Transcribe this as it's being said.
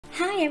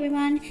Hi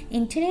everyone,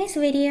 in today's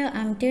video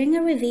I'm doing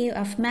a review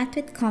of Math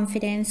with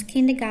Confidence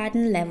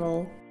kindergarten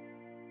level.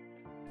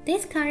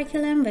 This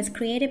curriculum was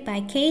created by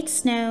Kate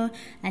Snow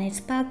and it's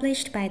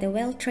published by the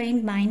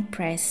Well-Trained Mind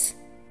Press.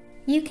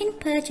 You can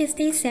purchase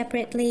these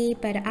separately,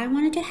 but I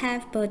wanted to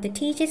have both the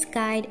teacher's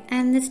guide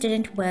and the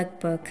student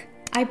workbook.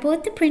 I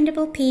bought the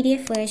printable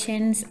PDF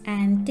versions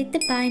and did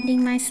the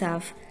binding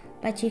myself,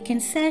 but you can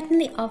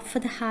certainly opt for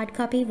the hard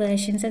copy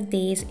versions of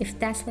these if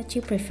that's what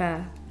you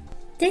prefer.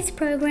 This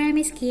program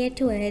is geared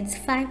towards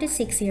 5 to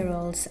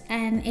 6-year-olds,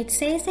 and it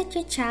says that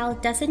your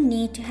child doesn't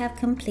need to have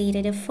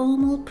completed a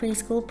formal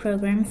preschool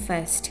program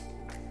first.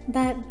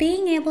 But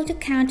being able to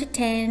count to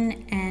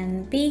 10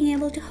 and being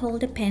able to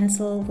hold a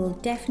pencil will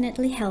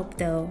definitely help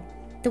though.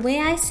 The way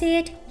I see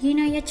it, you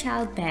know your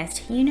child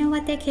best. You know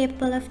what they're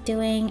capable of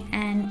doing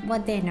and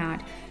what they're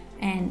not,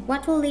 and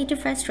what will lead to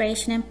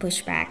frustration and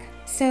pushback.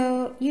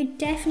 So you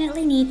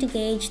definitely need to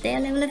gauge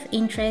their level of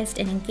interest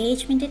and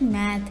engagement in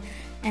math,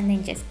 and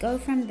then just go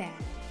from there.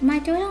 My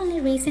daughter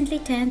only recently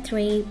turned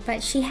 3,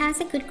 but she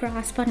has a good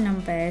grasp on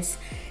numbers.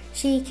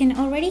 She can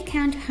already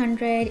count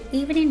 100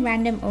 even in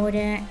random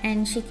order,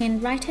 and she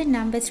can write her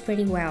numbers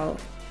pretty well.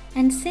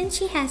 And since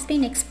she has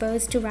been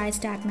exposed to Right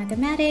Start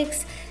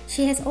Mathematics,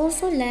 she has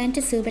also learned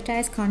to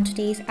subatize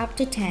quantities up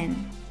to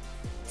 10.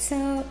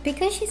 So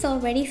because she's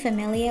already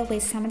familiar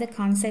with some of the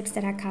concepts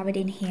that are covered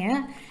in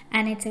here,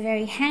 and it's a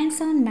very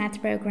hands-on math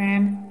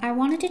program, I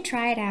wanted to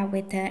try it out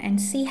with her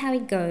and see how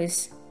it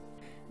goes.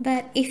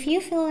 But if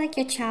you feel like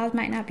your child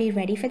might not be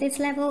ready for this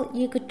level,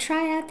 you could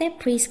try out their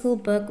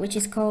preschool book, which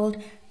is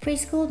called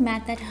Preschool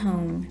Math at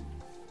Home.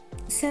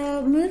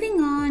 So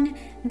moving on,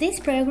 this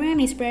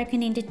program is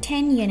broken into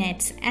 10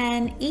 units,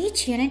 and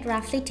each unit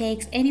roughly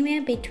takes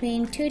anywhere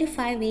between 2 to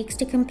 5 weeks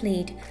to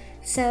complete.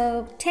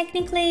 So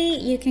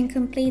technically, you can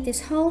complete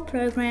this whole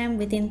program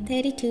within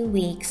 32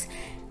 weeks.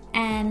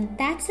 And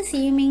that's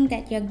assuming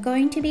that you're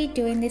going to be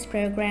doing this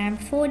program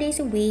 4 days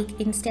a week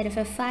instead of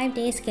a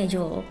 5-day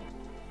schedule.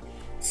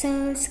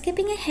 So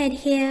skipping ahead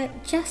here,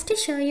 just to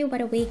show you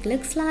what a week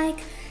looks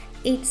like,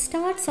 it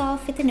starts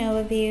off with an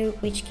overview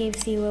which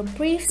gives you a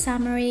brief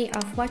summary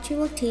of what you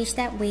will teach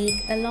that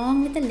week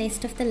along with a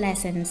list of the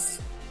lessons.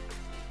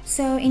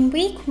 So in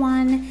week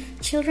 1,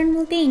 children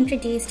will be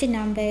introduced to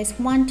numbers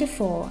 1 to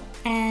 4,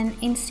 and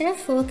instead of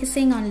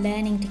focusing on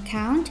learning to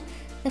count,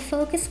 the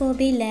focus will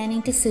be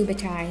learning to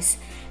subatize,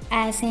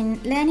 as in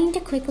learning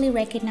to quickly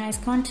recognize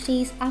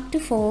quantities up to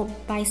 4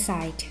 by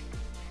sight.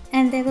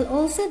 And there will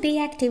also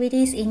be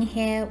activities in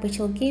here which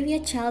will give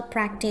your child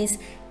practice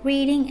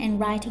reading and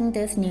writing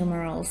those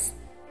numerals.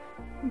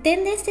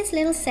 Then there's this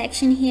little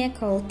section here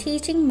called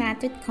Teaching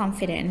Math with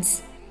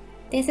Confidence.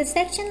 There's a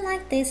section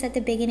like this at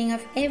the beginning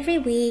of every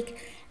week,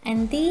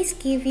 and these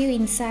give you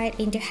insight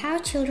into how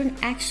children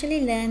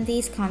actually learn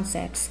these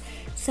concepts.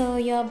 So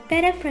you're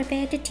better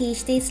prepared to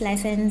teach these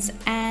lessons,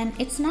 and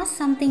it's not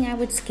something I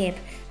would skip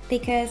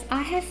because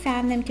I have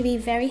found them to be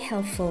very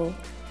helpful.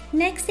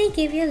 Next, they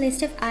give you a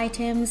list of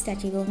items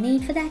that you will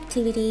need for the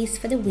activities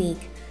for the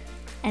week.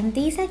 And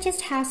these are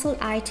just household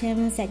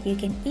items that you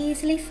can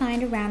easily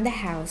find around the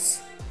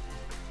house.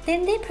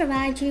 Then they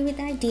provide you with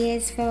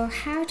ideas for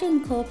how to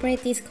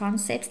incorporate these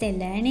concepts they're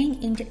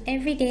learning into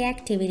everyday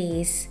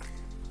activities.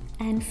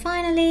 And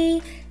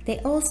finally, they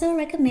also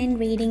recommend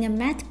reading a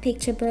math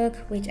picture book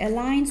which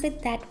aligns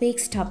with that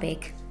week's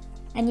topic.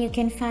 And you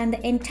can find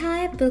the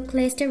entire book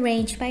list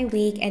arranged by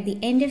week at the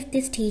end of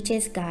this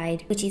teacher's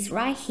guide, which is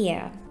right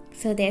here.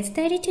 So there's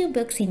 32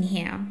 books in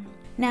here.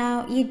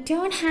 Now, you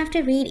don't have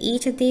to read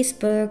each of these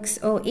books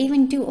or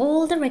even do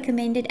all the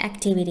recommended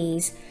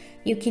activities.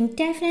 You can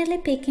definitely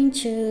pick and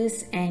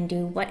choose and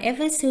do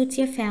whatever suits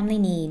your family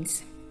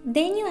needs.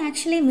 Then you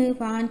actually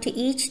move on to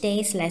each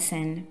day's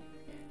lesson.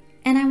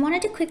 And I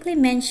wanted to quickly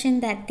mention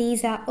that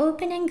these are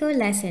open and go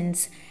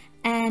lessons.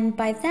 And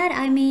by that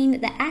I mean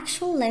the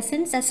actual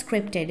lessons are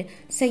scripted,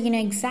 so you know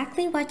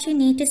exactly what you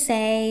need to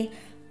say.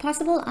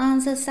 Possible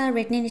answers are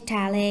written in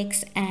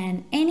italics,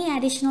 and any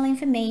additional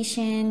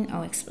information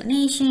or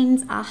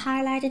explanations are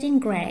highlighted in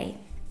gray.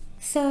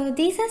 So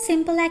these are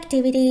simple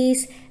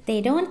activities, they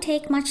don't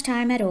take much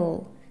time at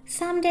all.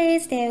 Some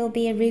days there will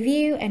be a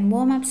review and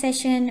warm-up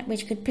session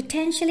which could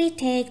potentially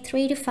take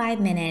 3 to 5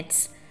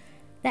 minutes.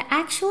 The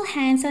actual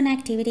hands-on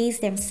activities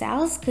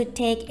themselves could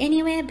take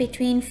anywhere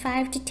between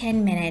 5 to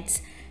 10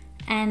 minutes.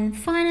 And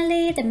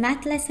finally, the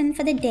math lesson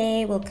for the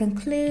day will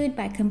conclude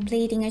by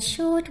completing a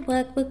short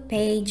workbook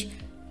page,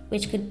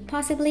 which could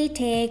possibly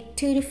take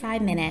 2 to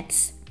 5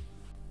 minutes.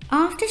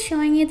 After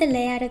showing you the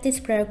layout of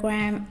this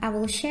program, I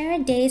will share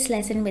a day's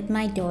lesson with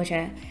my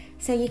daughter,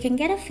 so you can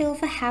get a feel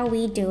for how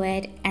we do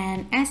it,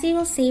 and as you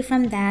will see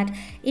from that,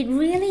 it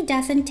really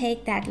doesn't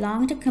take that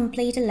long to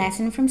complete a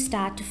lesson from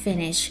start to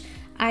finish.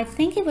 I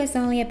think it was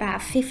only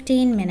about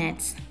 15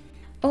 minutes.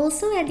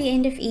 Also, at the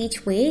end of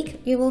each week,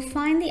 you will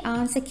find the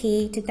answer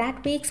key to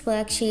that week's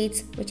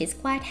worksheets, which is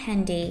quite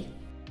handy.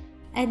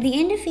 At the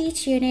end of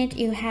each unit,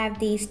 you have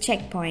these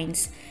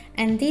checkpoints,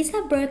 and these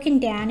are broken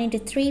down into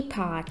 3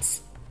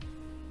 parts.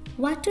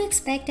 What to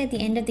expect at the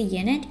end of the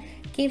unit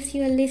gives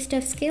you a list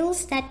of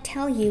skills that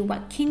tell you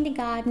what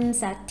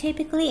kindergartens are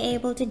typically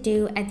able to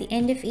do at the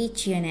end of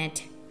each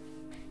unit.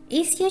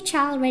 Is your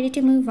child ready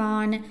to move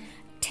on?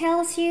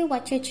 Tells you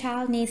what your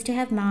child needs to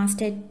have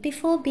mastered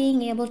before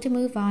being able to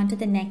move on to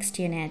the next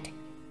unit.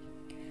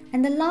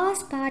 And the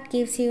last part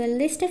gives you a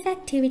list of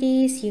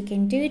activities you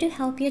can do to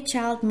help your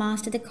child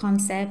master the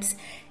concepts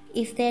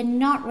if they're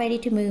not ready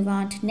to move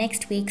on to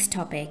next week's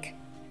topic.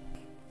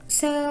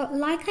 So,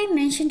 like I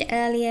mentioned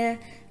earlier,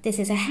 this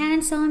is a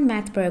hands-on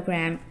math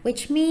program,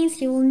 which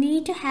means you will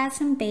need to have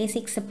some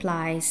basic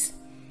supplies.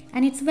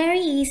 And it's very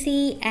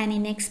easy and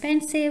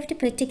inexpensive to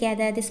put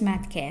together this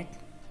math kit.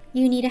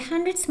 You need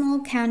 100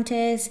 small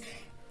counters.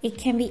 It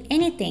can be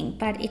anything,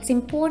 but it's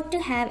important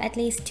to have at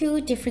least 2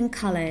 different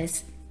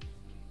colors.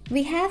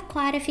 We have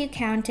quite a few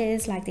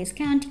counters like these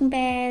counting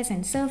bears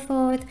and so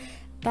forth,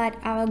 but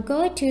our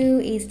go-to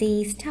is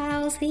these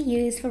tiles we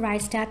use for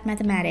Right Start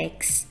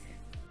Mathematics.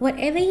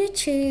 Whatever you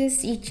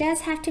choose, you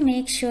just have to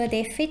make sure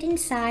they fit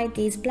inside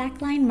these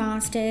black line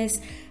masters,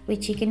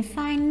 which you can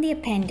find in the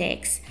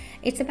appendix.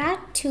 It's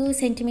about 2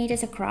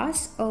 centimeters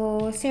across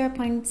or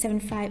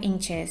 0.75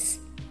 inches.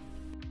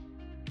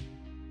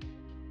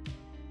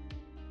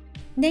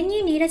 Then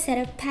you need a set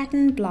of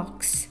pattern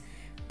blocks.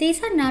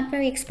 These are not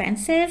very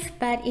expensive,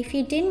 but if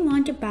you didn't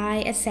want to buy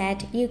a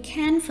set, you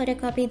can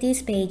photocopy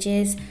these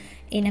pages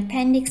in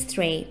Appendix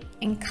 3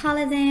 and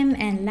color them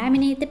and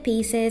laminate the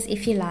pieces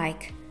if you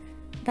like.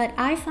 But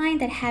I find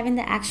that having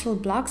the actual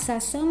blocks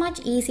are so much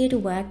easier to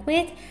work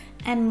with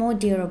and more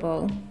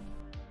durable.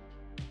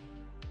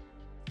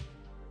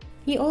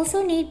 You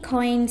also need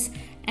coins,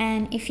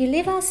 and if you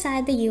live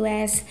outside the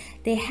US,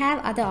 they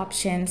have other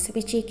options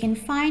which you can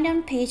find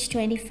on page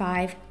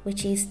 25,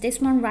 which is this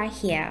one right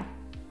here.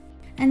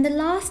 And the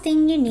last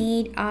thing you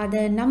need are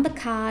the number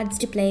cards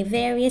to play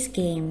various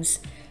games.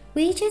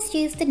 We just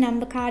used the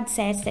number card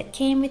sets that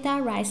came with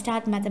our Right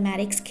Start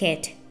Mathematics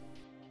kit.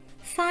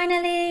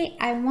 Finally,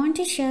 I want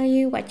to show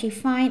you what you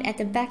find at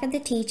the back of the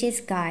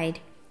teacher's guide.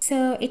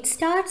 So it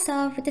starts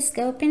off with the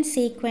scope and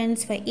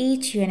sequence for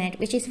each unit,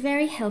 which is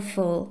very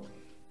helpful.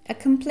 A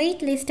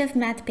complete list of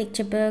math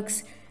picture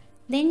books.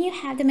 Then you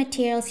have the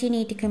materials you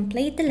need to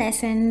complete the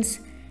lessons.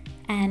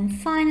 And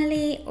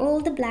finally,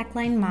 all the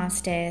blackline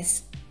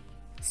masters.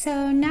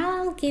 So now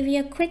I'll give you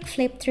a quick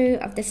flip through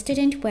of the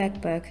student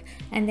workbook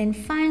and then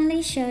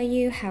finally show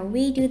you how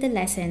we do the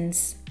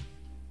lessons.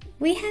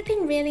 We have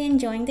been really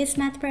enjoying this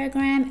math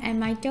program and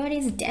my daughter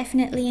is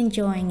definitely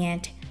enjoying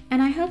it.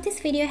 And I hope this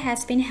video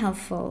has been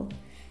helpful.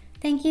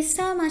 Thank you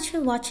so much for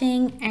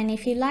watching, and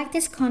if you like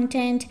this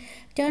content,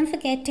 don't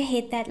forget to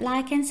hit that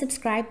like and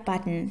subscribe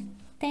button.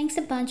 Thanks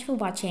a bunch for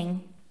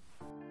watching.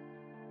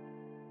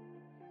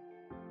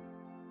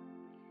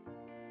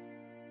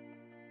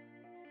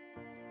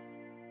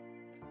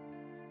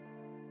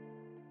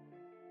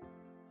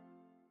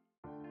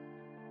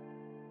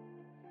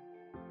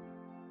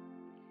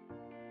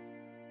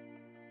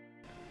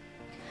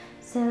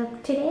 So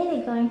today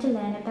we're going to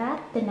learn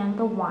about the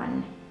number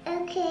 1.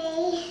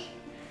 Okay.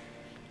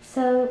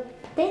 So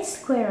this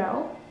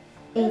squirrel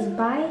is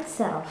by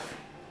itself.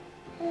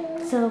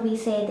 So we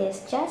say there's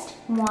just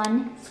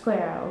one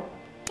squirrel.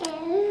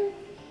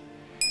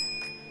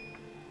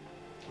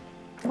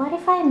 What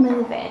if I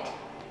move it?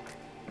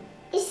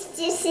 It's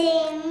the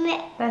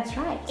same. That's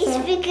right. It's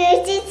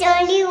because it's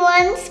only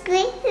one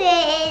squirrel.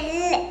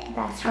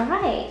 That's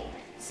right.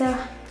 So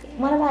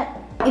what about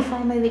if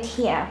I move it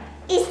here?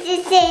 It's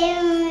the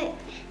same.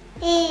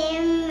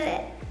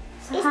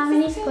 So how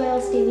many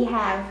squirrels do we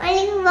have?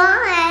 Only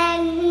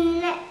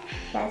one.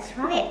 That's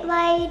right.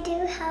 Why do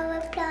you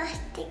have a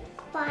plastic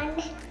one?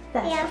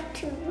 That's we have right.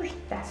 2.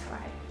 That's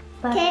right.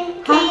 But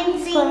Can how we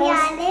many bring squirrels?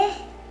 the other?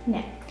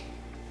 No.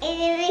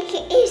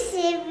 Is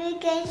it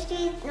because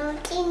she's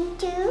not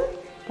into?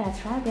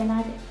 That's right. We're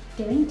not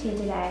doing 2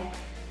 today.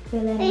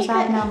 We're learning Let's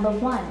about go. number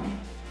 1.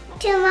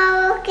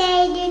 Tomorrow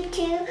can I do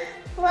 2?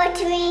 What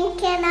mean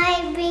can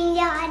I bring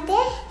the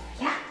other?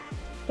 Yeah,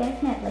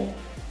 definitely.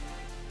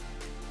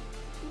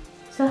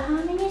 So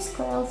how many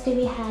squirrels do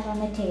we have on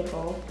the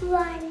table?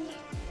 1.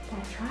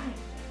 That's right.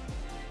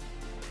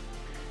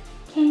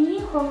 Can you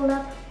hold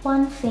up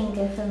one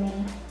finger for me?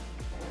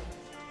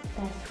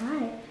 That's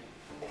right.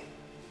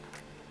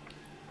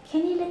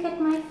 Can you look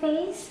at my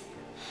face?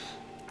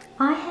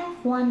 I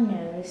have one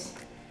nose.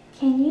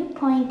 Can you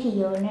point to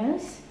your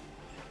nose?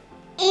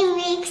 It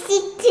makes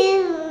it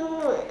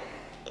 2.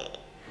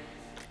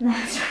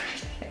 That's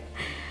right.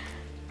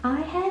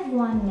 I have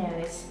one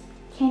nose.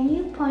 Can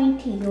you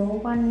point to your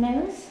one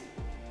nose?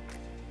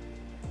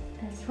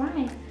 That's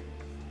right.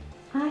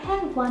 I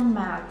have one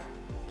mouth.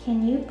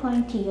 Can you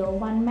point to your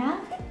one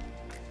mouth?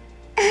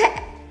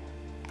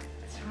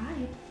 That's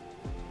right.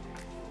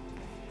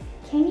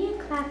 Can you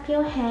clap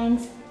your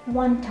hands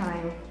one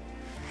time?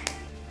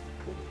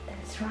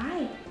 That's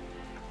right.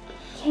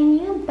 Can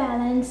you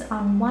balance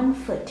on one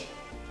foot?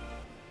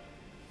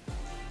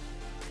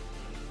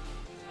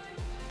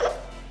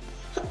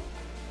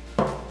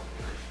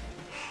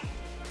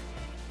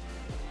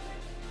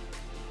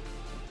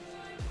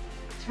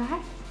 That's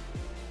right.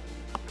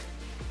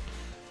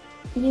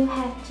 You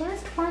have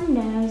just one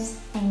nose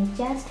and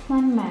just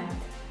one mouth.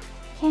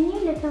 Can you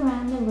look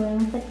around the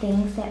room for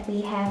things that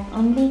we have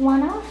only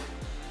one of?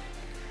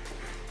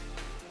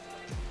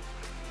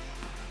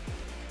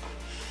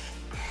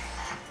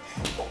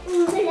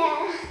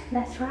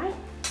 That's right.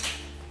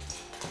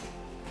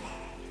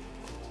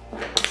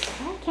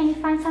 Okay, can you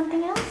find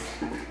something else?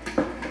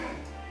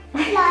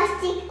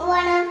 Plastic,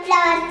 one of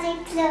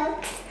plastic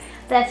clothes.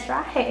 That's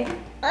right.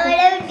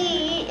 One of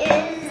these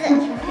is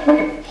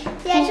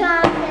just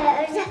one of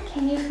those.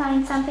 Can you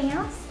find something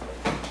else?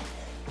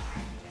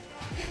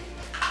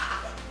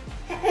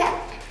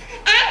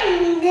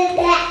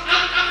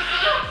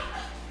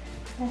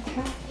 That's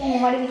right.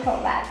 And what do we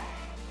call that?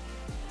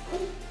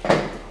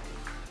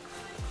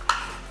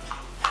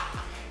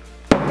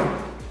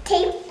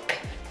 Tape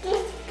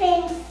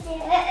dispenser.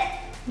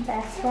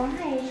 That's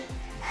right.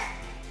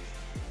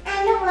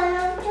 And one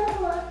of those.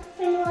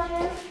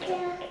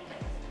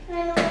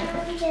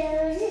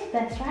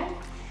 That's right.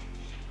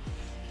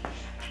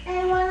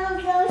 And one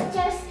of those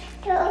just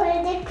to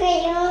hold the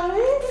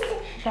crayons.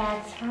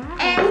 That's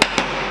right. And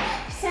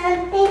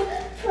something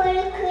for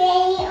the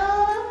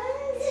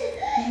crayons.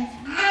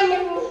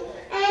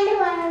 And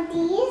one of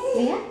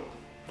these. Yeah.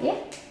 Yeah.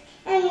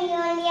 And we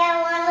only have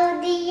one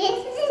of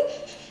these.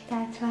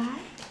 That's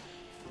right.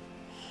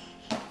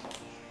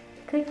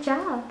 Good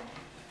job.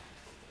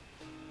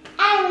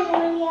 And we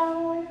only have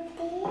one of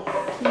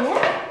these.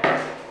 Yeah.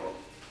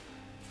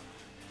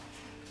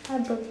 A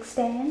book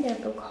stand, a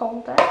book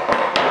holder.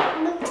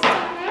 Book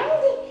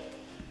stand.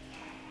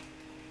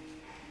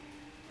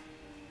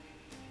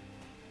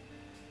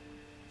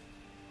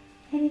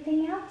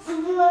 Anything else? We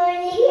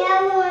only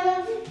have one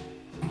of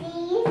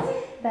these.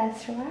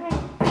 That's right.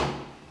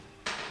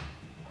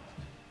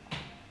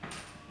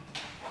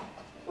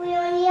 We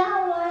only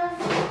have one of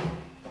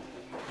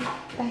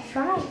That's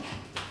right.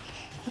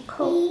 A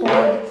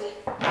corkboard.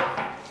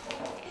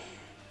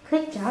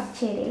 Good job,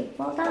 Chitty.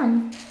 Well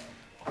done.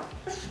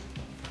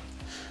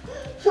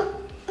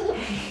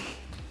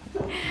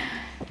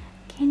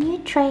 Can you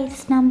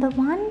trace number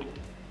 1?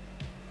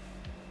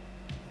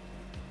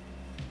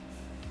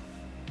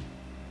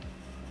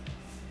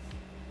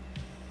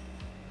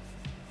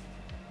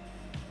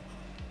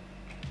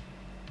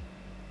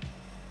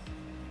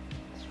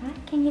 That's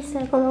right. Can you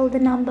circle all the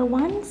number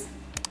 1s?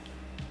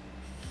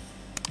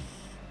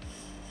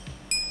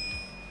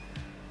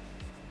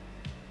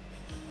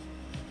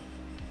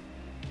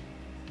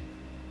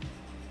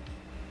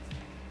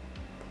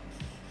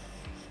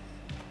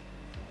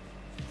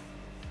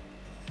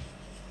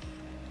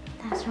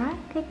 That's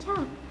right. Good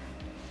job.